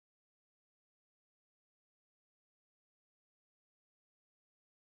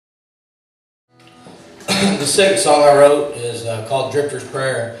The second song I wrote is called Drifter's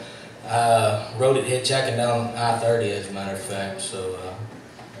Prayer. I wrote it hitchhiking down I-30, as a matter of fact. So.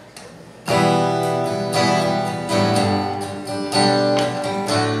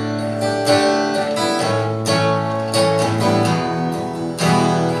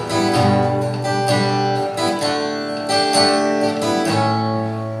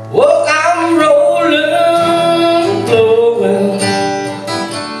 Well, I'm rolling, blowing.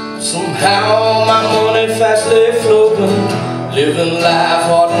 Somehow my money fastly flowing. Living life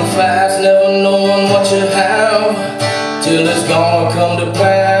hard and fast, never knowing what you have till it's gonna come to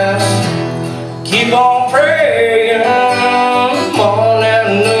pass. Keep on praying,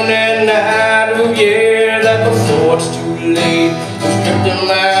 morning, noon and night. Oh yeah, that before it's too late, the drifter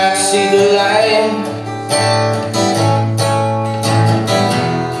might see the light.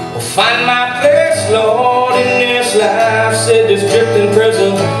 Find my place, Lord, in this life. Said this drifting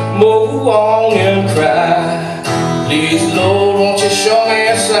prison, move on and cry. Please, Lord, won't you show me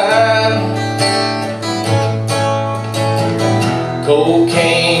a sign?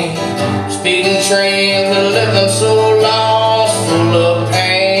 Cocaine, speeding trains, been living so lost, full of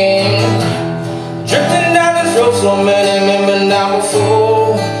pain. Drifting down this road, so many men been down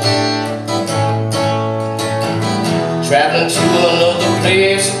before. Traveling to another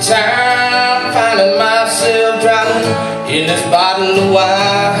place of time, finding myself drowning in this bottle of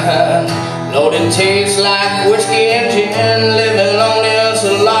wine. Lord, it tastes like whiskey and gin, living on this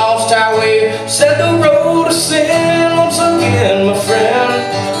lost highway. Said the road to sin once again, my friend.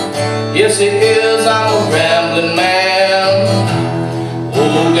 Yes, it is, I'm a rambling man.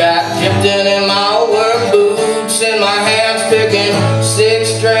 Oh, got drifting in my work boots, and my hands picking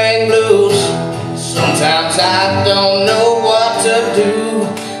six-string blues. Sometimes I don't know what to do.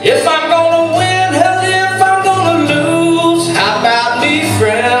 If I'm gonna win, hell, if I'm gonna lose. How about me,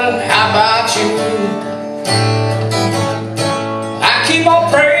 friend? How about you? I keep on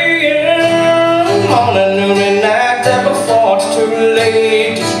praying, morning, noon and night, that before it's too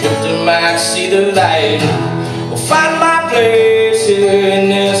late, this drifter might see the light. Will find my place in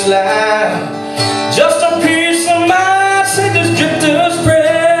this life. Just a piece of mind, say this drifter's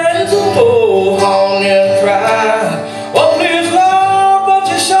prayer. Oh, on and cry. Oh, please, Lord, won't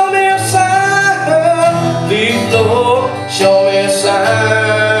you show me a sign? Please, Lord, show me a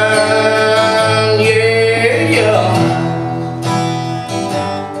sign. Yeah, yeah.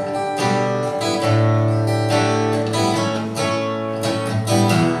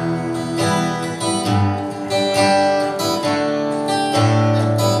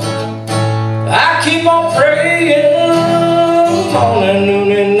 I keep on praying, morning,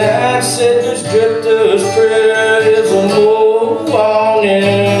 noon and night. Said this drifter's prayer is a move on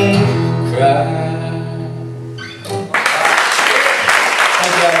and cry. Thank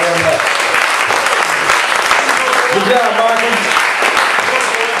you very much. Good job, Michael.